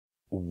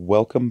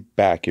Welcome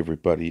back,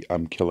 everybody.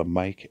 I'm Killer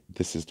Mike.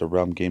 This is the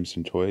Realm Games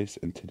and Toys,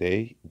 and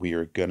today we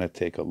are gonna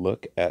take a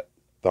look at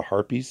the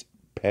Harpie's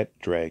Pet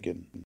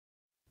Dragon.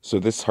 So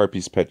this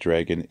Harpie's Pet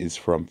Dragon is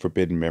from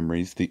Forbidden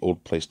Memories, the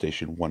old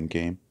PlayStation 1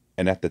 game,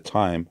 and at the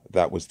time,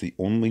 that was the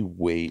only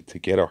way to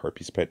get a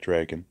Harpie's Pet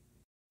Dragon.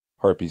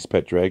 Harpie's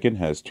Pet Dragon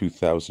has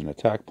 2,000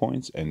 attack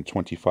points and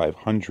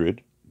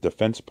 2,500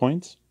 defense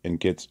points, and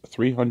gets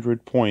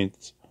 300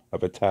 points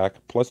of attack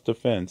plus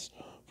defense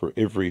for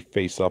every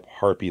face-up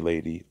Harpie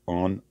lady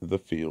on the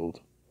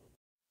field.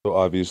 So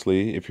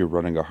obviously, if you're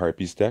running a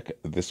Harpies deck,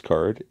 this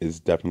card is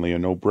definitely a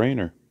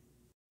no-brainer.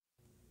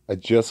 I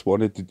just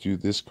wanted to do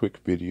this quick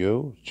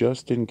video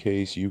just in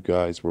case you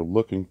guys were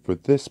looking for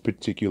this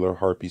particular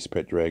Harpie's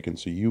Pet Dragon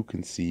so you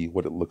can see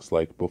what it looks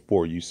like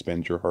before you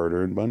spend your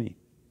hard-earned money.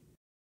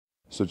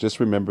 So just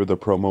remember the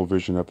promo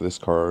version of this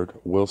card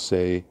will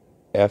say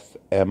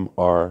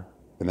FMR,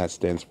 and that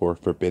stands for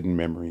Forbidden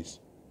Memories.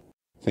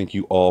 Thank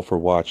you all for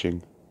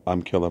watching.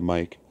 I'm Killer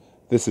Mike.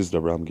 This is the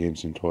Realm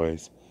Games and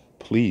Toys.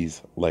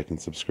 Please like and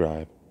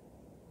subscribe.